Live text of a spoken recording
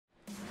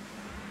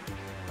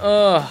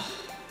I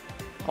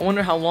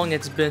wonder how long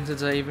it's been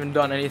since I've even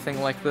done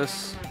anything like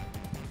this.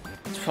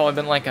 It's probably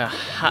been like a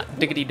hot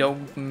diggity do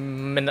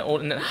minute,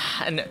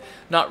 and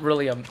not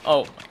really a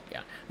oh my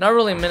god, not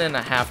really a minute and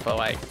a half, but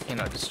like, you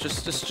know,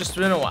 just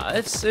been a while.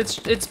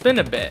 It's been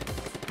a bit.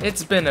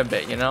 It's been a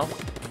bit, you know.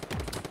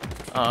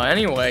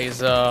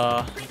 Anyways,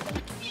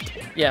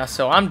 yeah.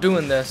 So I'm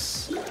doing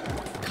this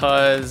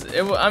because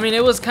I mean,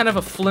 it was kind of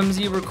a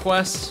flimsy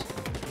request,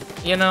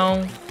 you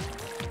know.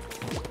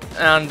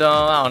 And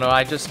I don't know,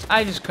 I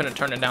just couldn't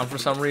turn it down for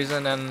some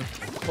reason, and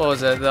what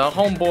was it, the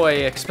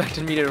homeboy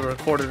expected me to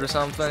record it or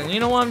something. You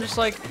know what, I'm just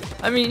like,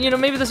 I mean, you know,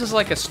 maybe this is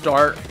like a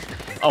start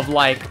of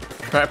like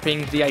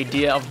prepping the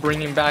idea of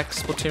bringing back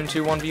Splatoon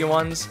 2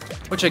 1v1s,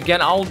 which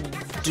again, I'll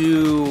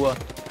do,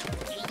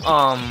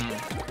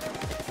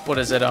 what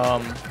is it,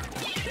 I'll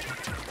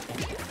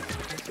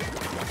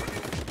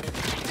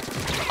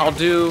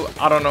do,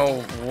 I don't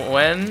know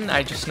when,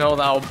 I just know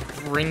that I'll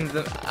bring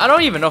them, I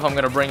don't even know if I'm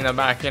gonna bring them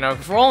back, you know,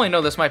 for all I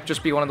know, this might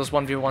just be one of those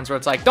 1v1s where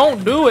it's like,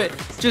 don't do it,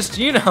 just,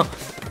 you know,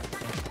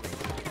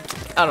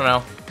 I don't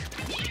know,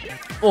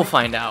 we'll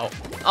find out,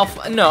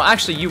 no,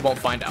 actually, you won't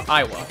find out,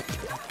 I will,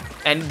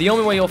 and the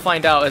only way you'll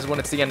find out is when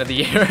it's the end of the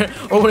year,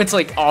 or when it's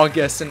like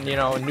August, and, you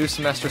know, a new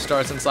semester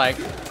starts, and it's like,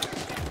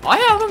 I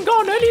haven't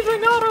gotten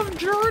anything out of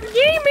Jared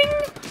Gaming.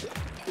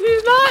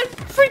 He's not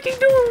freaking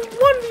doing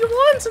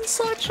 1v1s and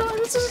such.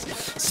 This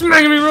is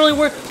making me really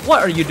weird.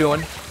 What are you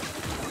doing?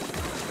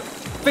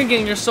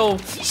 Thinking you're so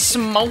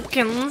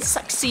smoking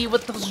sexy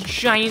with those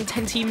giant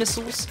TNT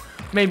missiles?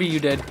 Maybe you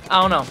did.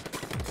 I don't know.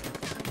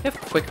 You have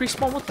quick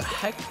respawn? What the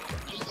heck?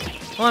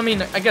 Well, I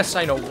mean, I guess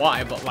I know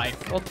why, but like,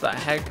 what the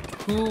heck?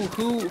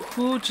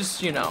 Who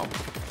just, you know.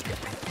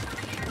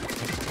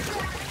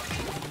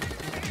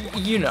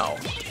 You know.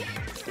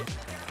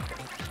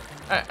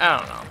 I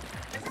don't know.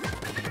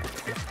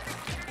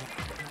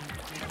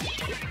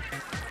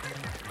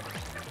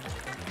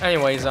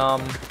 Anyways,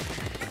 I'm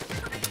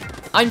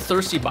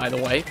thirsty, by the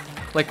way,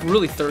 like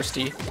really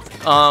thirsty.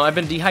 I've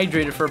been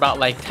dehydrated for about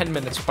like 10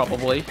 minutes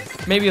probably,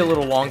 maybe a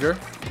little longer,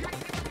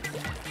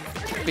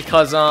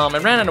 because I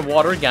ran out of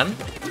water again,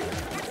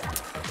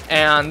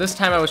 and this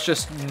time I was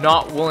just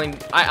not willing.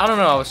 I don't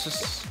know, I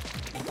was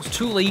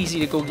too lazy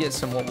to go get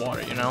some more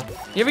water, you know.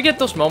 You ever get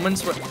those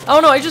moments where I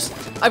don't know,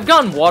 I've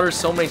gotten water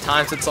so many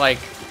times, it's like,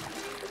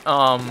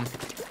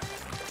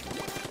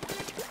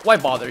 why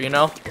bother, you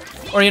know?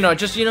 Or, you know,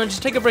 just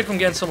take a break from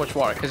getting so much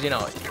water, because, you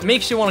know, it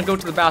makes you want to go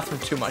to the bathroom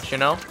too much, you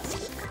know?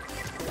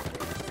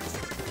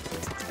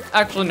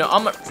 Actually, no,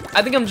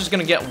 I think I'm just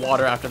gonna get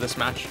water after this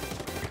match.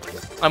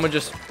 I'm gonna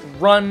just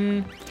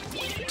run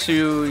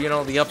to, you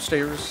know, the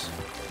upstairs,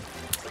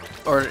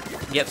 or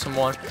get some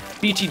water.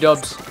 BT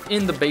dubs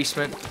in the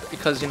basement,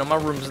 because, you know, my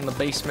room's in the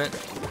basement,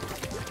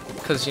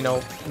 because, you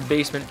know,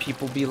 basement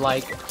people be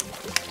like,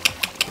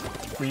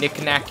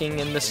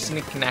 knick-knacking and the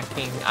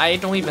snick-knacking. I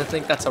don't even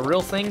think that's a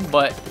real thing,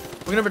 but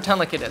we're gonna pretend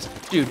like it is.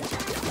 Dude,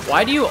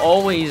 why do you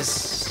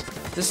always...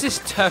 This is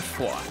tough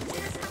one.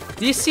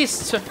 This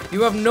is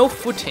you have no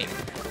footing.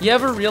 You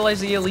ever realize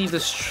that you leave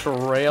this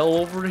trail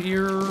over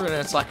here? And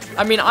it's like...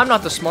 I mean, I'm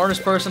not the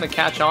smartest person to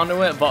catch on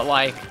to it, but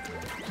like...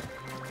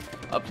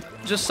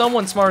 just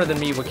someone smarter than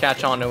me would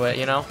catch on to it,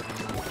 you know?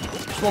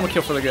 Just one more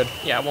kill for the good.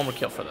 Yeah, one more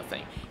kill for the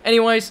thing.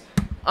 Anyways,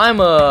 I'm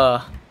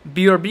a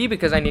BRB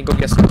because I need to go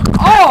get some...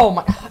 Oh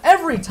my...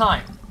 Every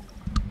time.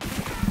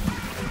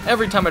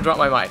 Every time I drop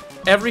my mic.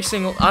 Every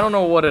single... I don't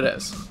know what it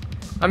is.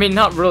 I mean,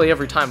 not really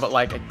every time, but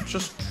like, I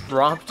just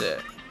dropped it.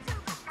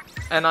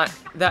 And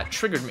that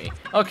triggered me.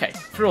 Okay,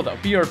 for real though,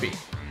 BRB.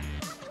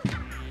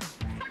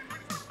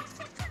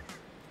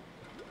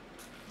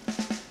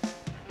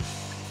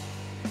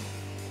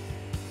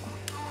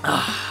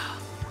 Ah,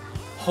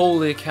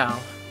 holy cow.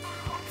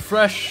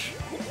 Fresh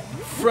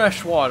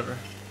water.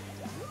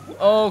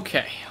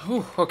 Okay,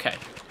 whew, okay.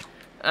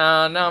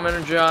 Now I'm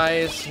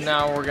energized.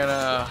 Now we're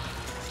gonna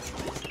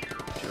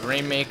do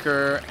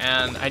Rainmaker,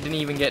 and I didn't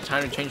even get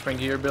time to change my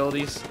gear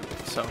abilities,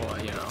 so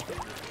you know.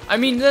 I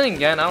mean, then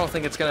again, I don't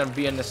think it's gonna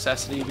be a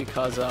necessity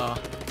because,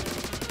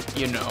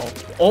 you know.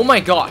 Oh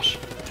my gosh,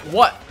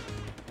 what?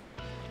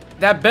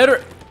 That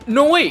better?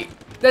 No wait,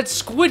 that's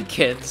Squid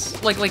Kids,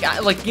 like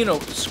you know,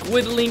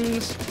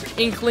 Squidlings,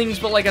 Inklings,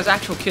 but like as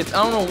actual kids.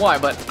 I don't know why,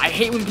 but I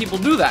hate when people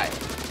do that.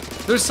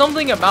 There's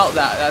something about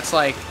that that's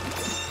like,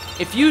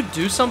 if you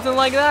do something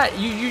like that,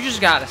 you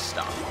just gotta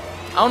stop.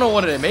 I don't know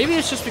what it is. Maybe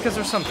it's just because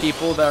there's some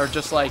people that are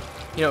just like,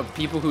 you know,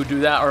 people who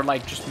do that are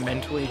like just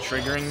mentally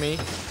triggering me.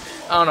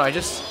 I don't know, I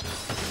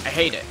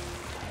hate it.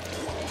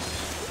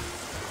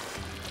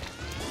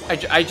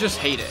 I just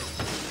hate it.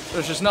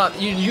 There's just not,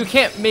 you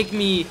can't make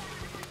me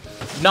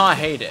not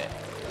hate it.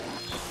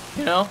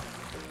 You know?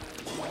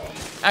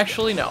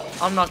 Actually, no.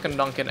 I'm not gonna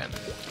dunk it in.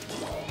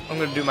 I'm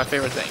gonna do my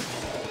favorite thing.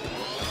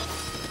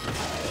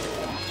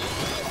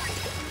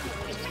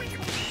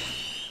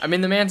 I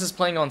mean, the man's is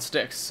playing on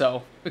sticks,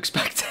 so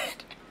expect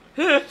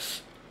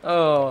it.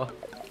 Oh.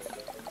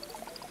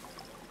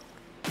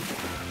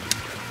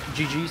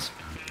 GG's.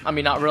 I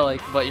mean, not really,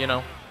 but you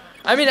know.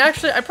 I mean,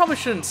 actually, I probably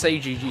shouldn't say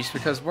GG's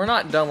because we're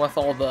not done with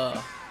all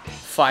the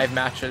 5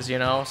 matches, you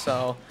know,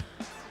 so...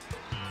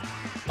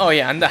 Oh,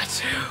 yeah, and that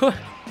too.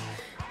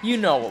 You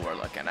know what we're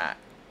looking at.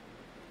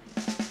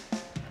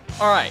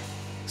 Alright,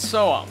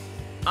 so,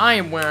 I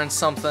am wearing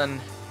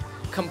something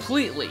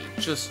completely,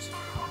 just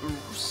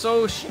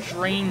so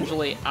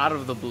strangely out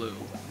of the blue.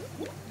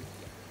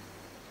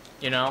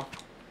 You know?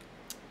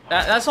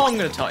 That's all I'm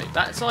gonna tell you.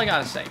 That's all I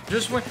gotta say.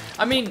 Just when,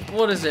 I mean,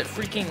 what is it?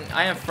 Freaking,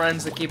 I have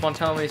friends that keep on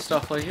telling me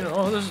stuff like, you know,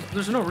 oh,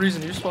 there's no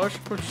reason. You just watch,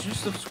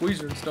 use the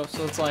squeezer and stuff.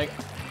 So it's like,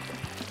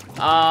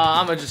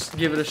 I'm gonna just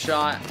give it a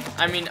shot.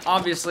 I mean,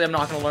 obviously, I'm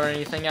not gonna learn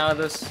anything out of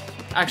this.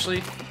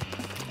 Actually,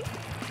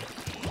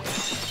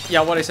 yeah,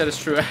 what I said is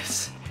true.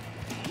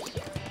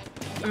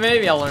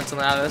 Maybe I'll learn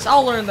something out of this.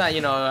 I'll learn that,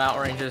 you know,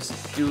 outranges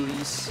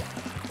dualies.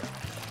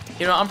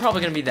 You know, I'm probably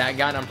gonna be that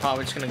guy, and I'm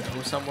probably just gonna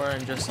go somewhere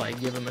and just like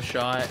give him a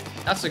shot.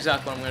 That's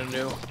exactly what I'm gonna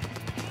do.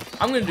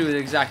 I'm gonna do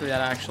exactly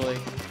that actually.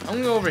 I'm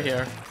gonna go over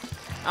here.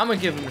 I'm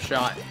gonna give him a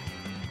shot.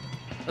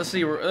 Let's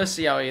see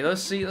how he.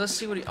 Let's see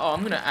what he. Oh,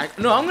 I'm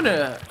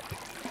gonna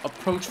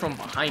approach from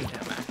behind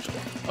him actually.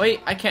 Oh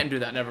wait, I can't do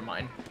that. Never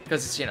mind,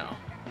 because it's, you know.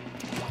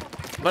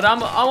 But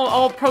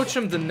I'll approach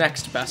him the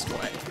next best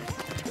way.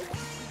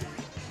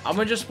 I'm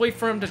gonna just wait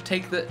for him to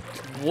take the.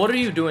 What are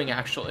you doing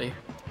actually?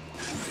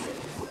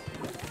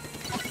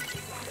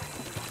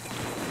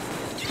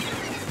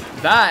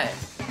 That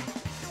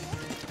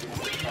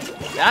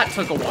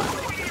took a while.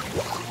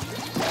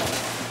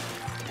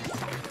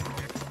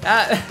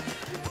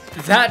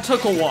 That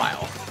took a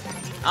while.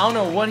 I don't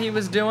know what he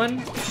was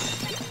doing,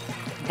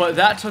 but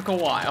that took a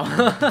while.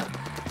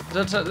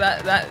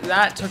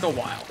 that took a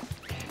while.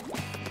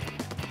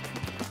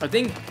 I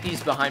think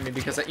he's behind me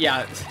because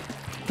yeah,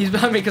 he's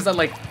behind me because I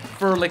like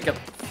for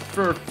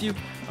a few.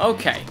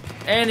 Okay,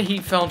 and he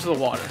fell into the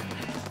water.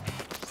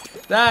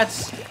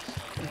 That's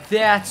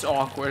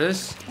awkward.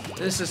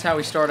 This is how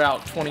we start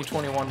out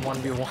 2021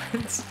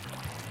 1v1s.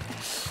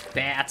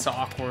 That's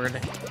awkward.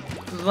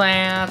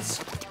 That's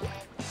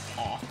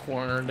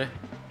awkward.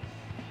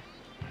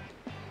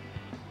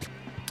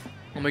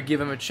 I'm gonna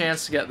give him a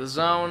chance to get the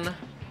zone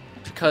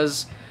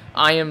because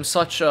I am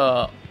such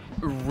a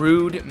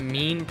rude,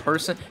 mean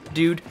person.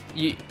 Dude,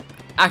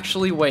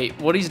 actually, wait.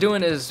 What he's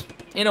doing is,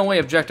 in a way,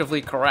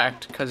 objectively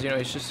correct because, you know,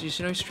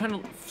 he's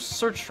trying to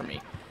search for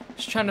me.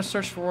 He's trying to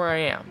search for where I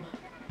am.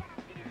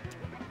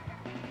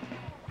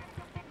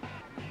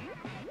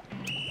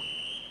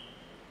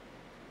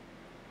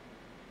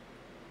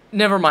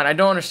 Never mind, I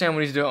don't understand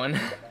what he's doing.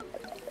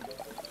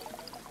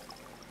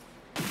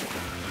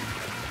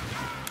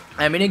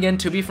 I mean, again,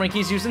 to be frank,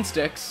 he's using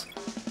sticks.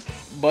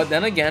 But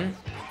then again,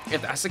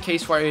 if that's the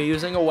case where you're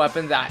using a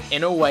weapon that,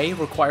 in a way,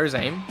 requires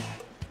aim,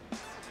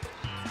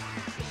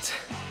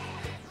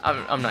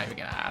 I'm not even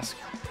gonna ask.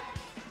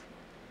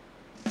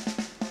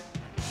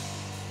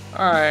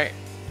 Alright.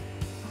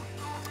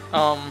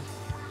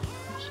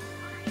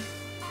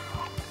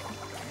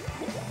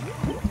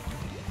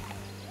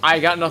 I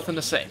got nothing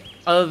to say.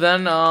 Other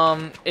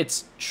than,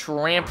 it's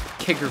tramp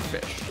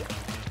kiggerfish.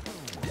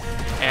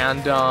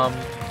 And,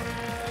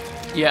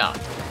 yeah.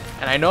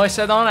 And I know I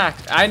said that on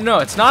accident. I know,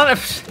 it's not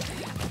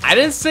I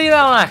didn't say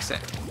that on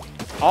accident.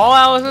 All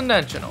that was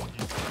intentional.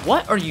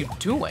 What are you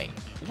doing?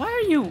 Why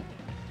are you...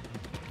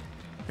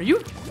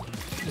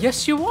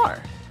 Yes, you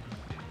are.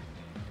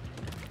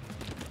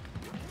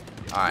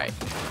 Alright.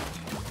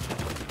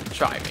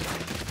 Try me.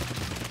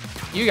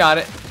 You got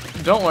it.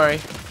 Don't worry.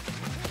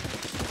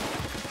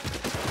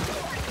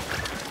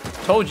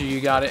 Told you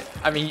got it.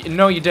 I mean,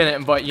 no, you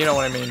didn't, but you know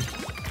what I mean.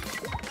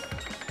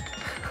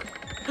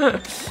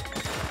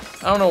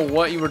 I don't know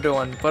what you were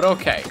doing, but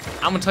okay.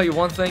 I'm gonna tell you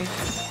one thing.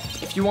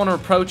 If you want to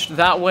approach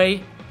that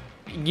way,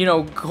 you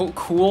know,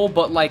 cool,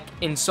 but like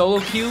in solo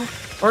queue,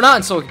 or not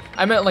in solo,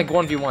 I meant like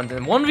 1v1.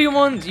 In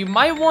 1v1s, you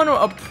might want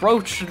to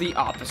approach the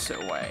opposite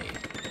way,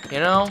 you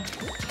know?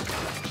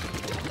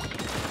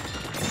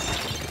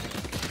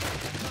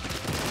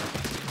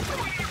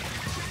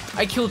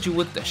 I killed you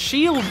with the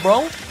shield,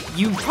 bro.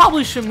 You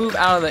probably should move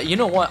out of that. You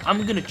know what?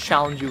 I'm gonna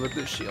challenge you with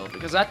this shield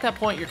because at that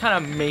point you're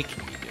kind of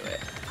making me do it.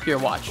 Here,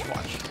 watch.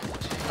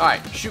 All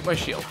right, shoot my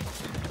shield.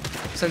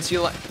 Since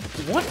you like,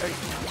 what are you,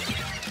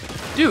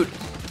 dude?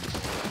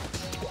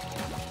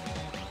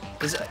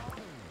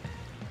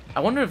 I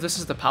wonder if this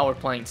is the power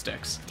playing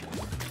sticks.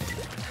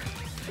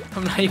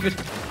 I'm not even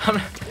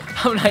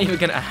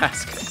gonna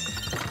ask.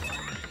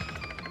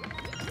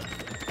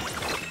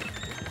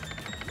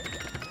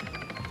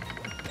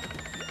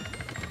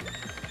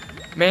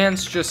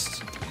 Man's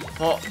just,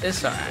 well,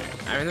 it's alright.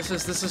 I mean, this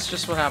is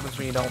just what happens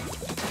when you don't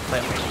play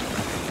a game.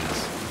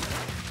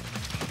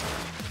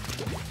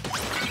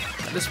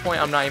 At this point,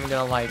 I'm not even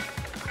gonna like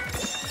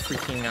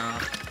freaking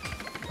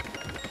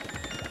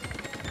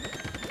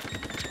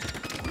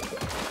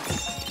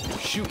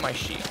shoot my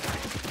shield.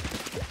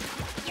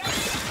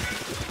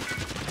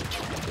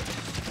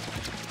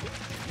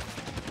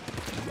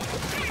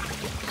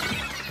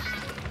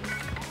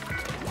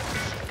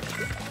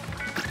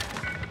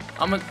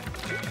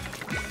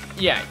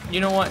 Yeah, you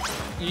know what?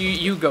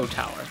 You go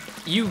tower.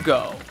 you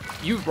go.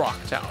 You rock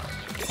tower.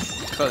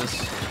 Because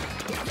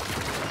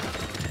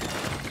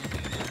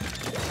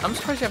I'm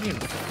surprised you haven't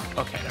even...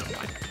 Okay, never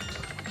mind.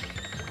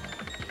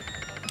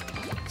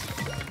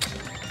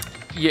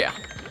 Yeah.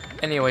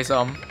 Anyways,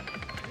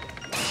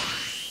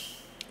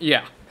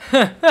 yeah.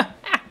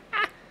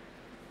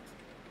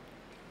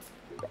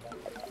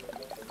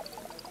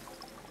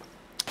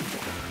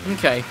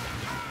 Okay.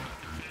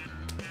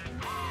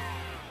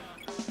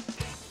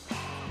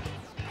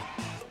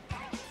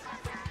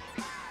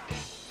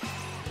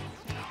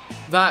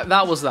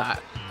 That was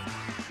that.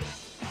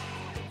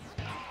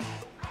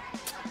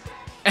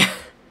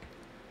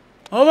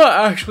 I'm gonna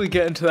actually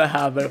get into the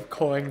habit of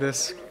calling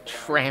this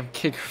tramp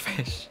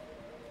kickerfish.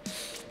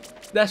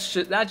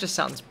 That just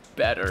sounds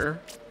better,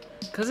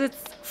 cause it's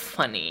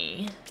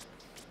funny.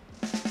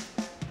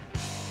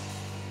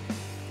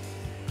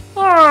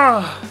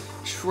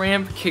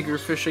 Tramp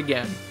kickerfish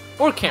again,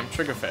 or camp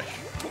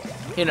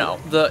triggerfish. You know,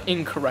 the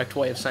incorrect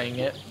way of saying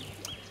it.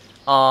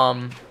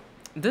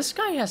 This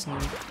guy has.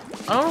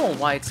 I don't know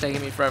why it's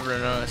taking me forever to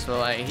notice, but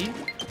like I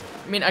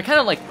mean, I kind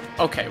of like.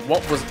 Okay,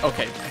 what was?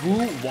 Okay,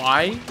 who?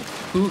 Why?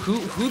 Who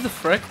the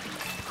frick?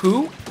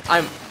 Who?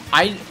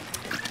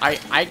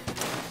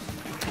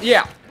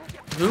 Yeah.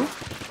 Who?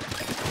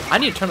 I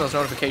need to turn those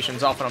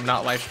notifications off when I'm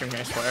not live streaming,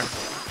 I swear.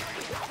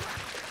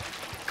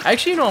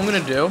 Actually, you know what I'm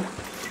gonna do?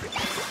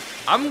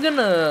 I'm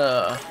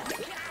gonna...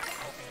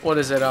 What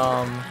is it?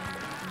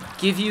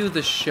 Give you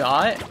the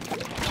shot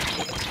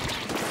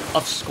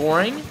of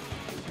scoring.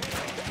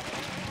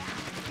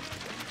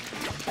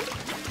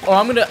 Or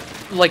I'm gonna,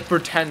 like,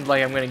 pretend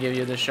like I'm gonna give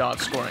you the shot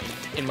of scoring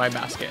in my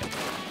basket.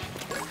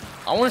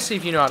 I wanna see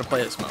if you know how to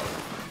play this mode.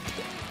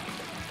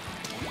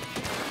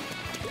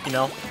 You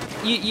know?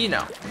 You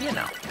know.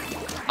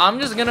 I'm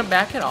just gonna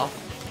back it off.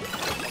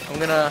 I'm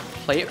gonna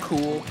play it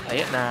cool, play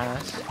it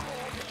nice.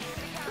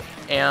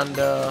 And,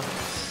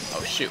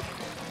 oh shoot.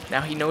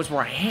 Now he knows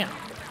where I am.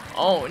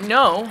 Oh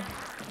no.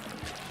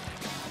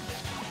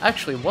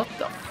 Actually, what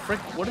the frick?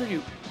 What are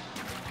you?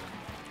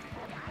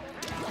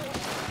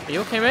 Are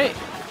you okay, mate?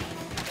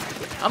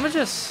 I'ma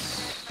just...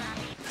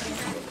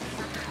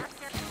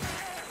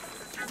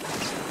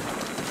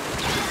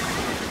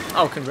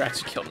 Oh,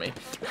 congrats, you killed me.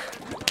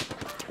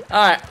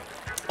 Alright.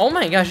 Oh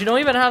my gosh, you don't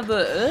even have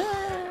the...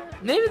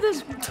 maybe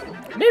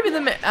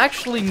the...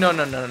 Actually, no,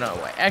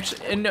 wait.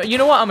 Actually, no, you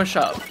know what? I'm gonna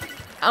shut up.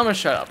 I'm gonna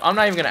shut up. I'm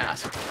not even gonna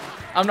ask.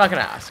 I'm not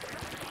gonna ask.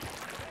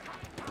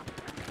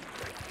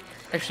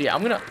 Actually, yeah,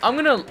 I'm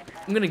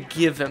gonna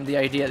give him the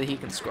idea that he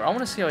can score. I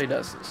wanna see how he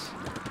does this.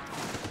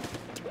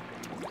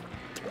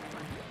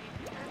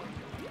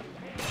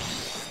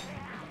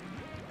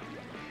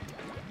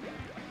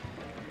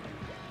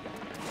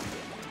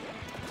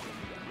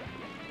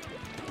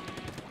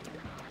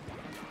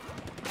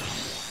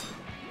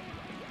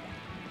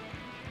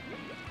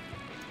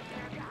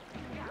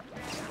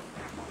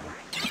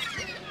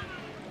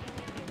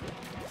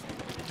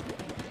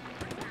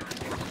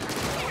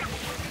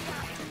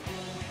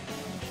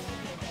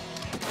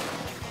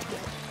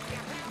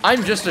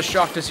 I'm just as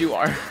shocked as you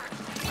are.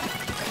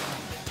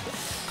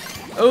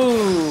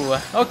 Ooh,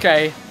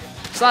 okay.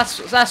 So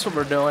that's what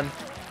we're doing.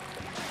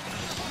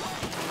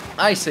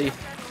 I see.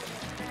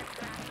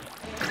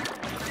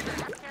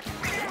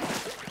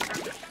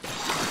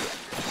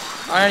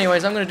 Alright,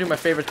 anyways, I'm gonna do my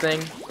favorite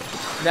thing.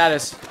 That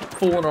is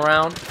fooling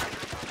around.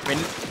 I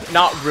mean,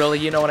 not really,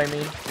 you know what I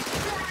mean.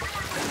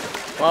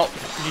 Well,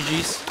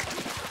 GG's.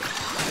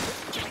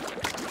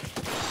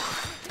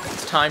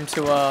 It's time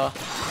to,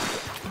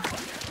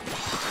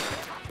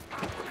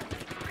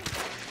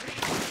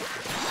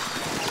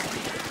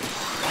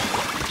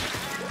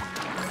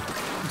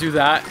 do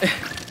that.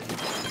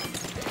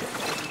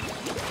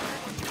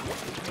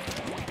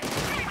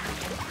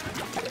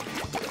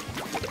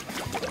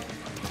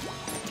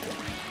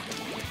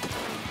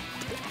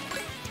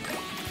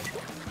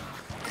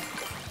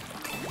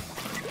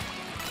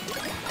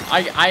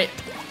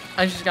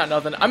 I just got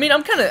nothing. I mean,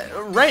 I'm kind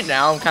of right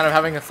now. I'm kind of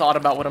having a thought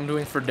about what I'm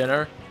doing for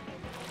dinner,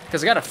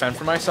 because I gotta fend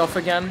for myself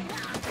again,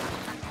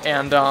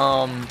 and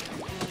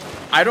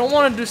I don't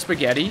want to do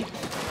spaghetti.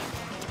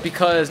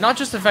 Because not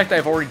just the fact that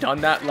I've already done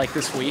that like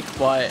this week,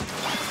 but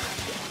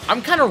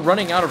I'm kind of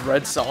running out of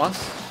red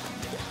sauce,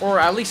 or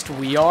at least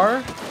we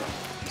are.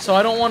 So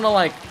I don't want to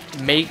like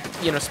make,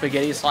 you know,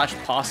 spaghetti slash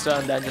pasta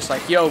and then just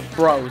like, yo,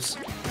 bros,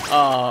 we're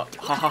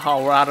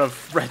out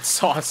of red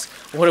sauce.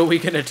 What are we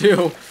gonna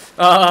do?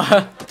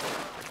 And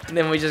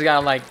then we just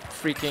gotta like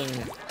freaking,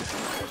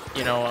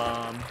 you know,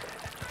 I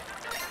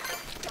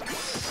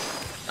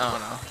don't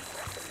know.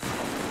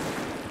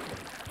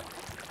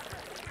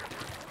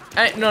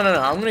 Hey, no,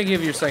 I'm gonna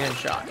give you a second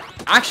shot.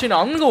 Actually, no,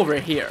 I'm gonna go over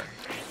here.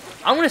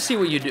 I'm gonna see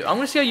what you do. I'm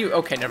gonna see how you...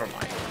 Okay, never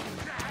mind.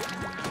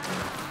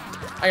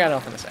 I got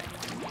nothing to say.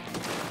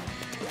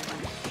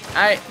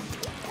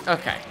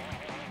 Okay.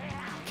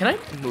 Can I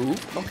move?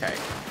 Okay.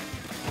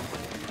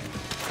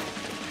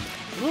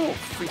 Little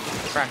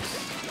freaking cracks.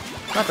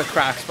 Not the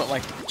cracks, but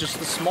like, just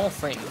the small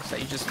things that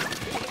you just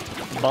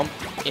bump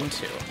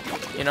into,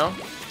 you know?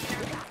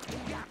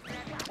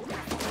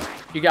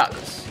 You got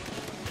this.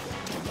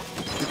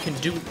 You can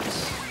do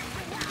this.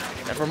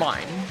 Never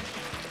mind.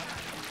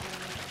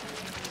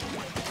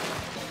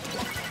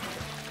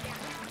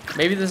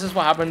 Maybe this is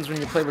what happens when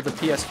you play with the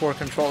PS4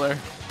 controller.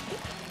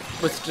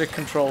 With stick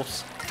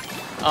controls.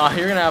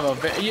 You're gonna have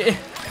a...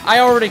 I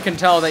already can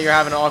tell that you're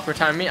having an awkward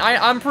time. I mean,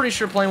 I'm pretty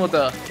sure playing with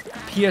the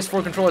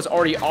PS4 controller is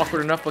already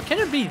awkward enough, but can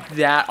it be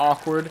that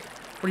awkward?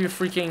 Where you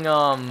freaking,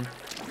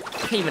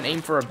 can't even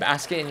aim for a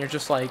basket and you're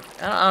just like...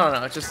 I don't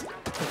know, it's just...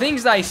 The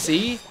things that I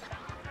see,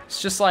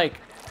 it's just like...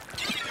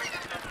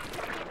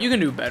 You can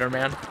do better,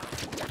 man.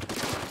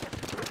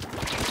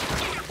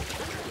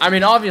 I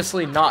mean,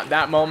 obviously not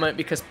that moment,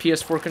 because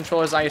PS4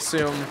 controllers, I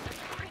assume,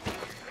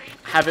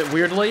 have it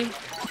weirdly.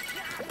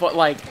 But,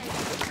 like,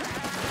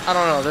 I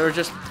don't know, there were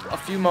just a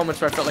few moments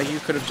where I felt like you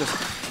could have just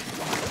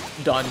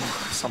done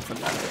something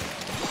better.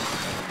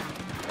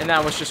 And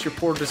that was just your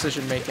poor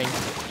decision making.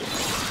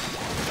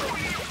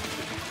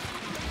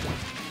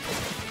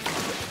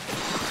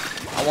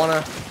 I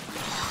wanna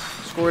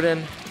score it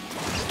in.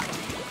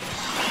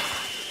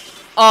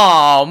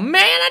 Oh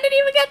man, I didn't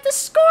even get to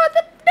score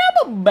the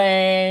double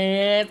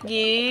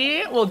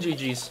basket. Well,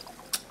 GG's.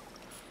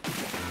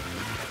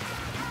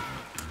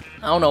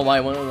 I don't know why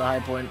I went with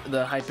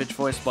the high pitched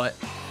voice, but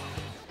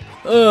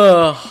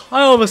I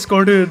almost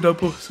scored it in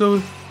double,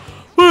 so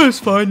well, it's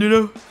fine, you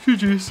know.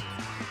 GG's.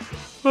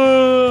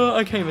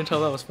 I can't even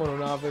tell that was fun or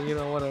not, but you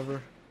know,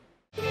 whatever.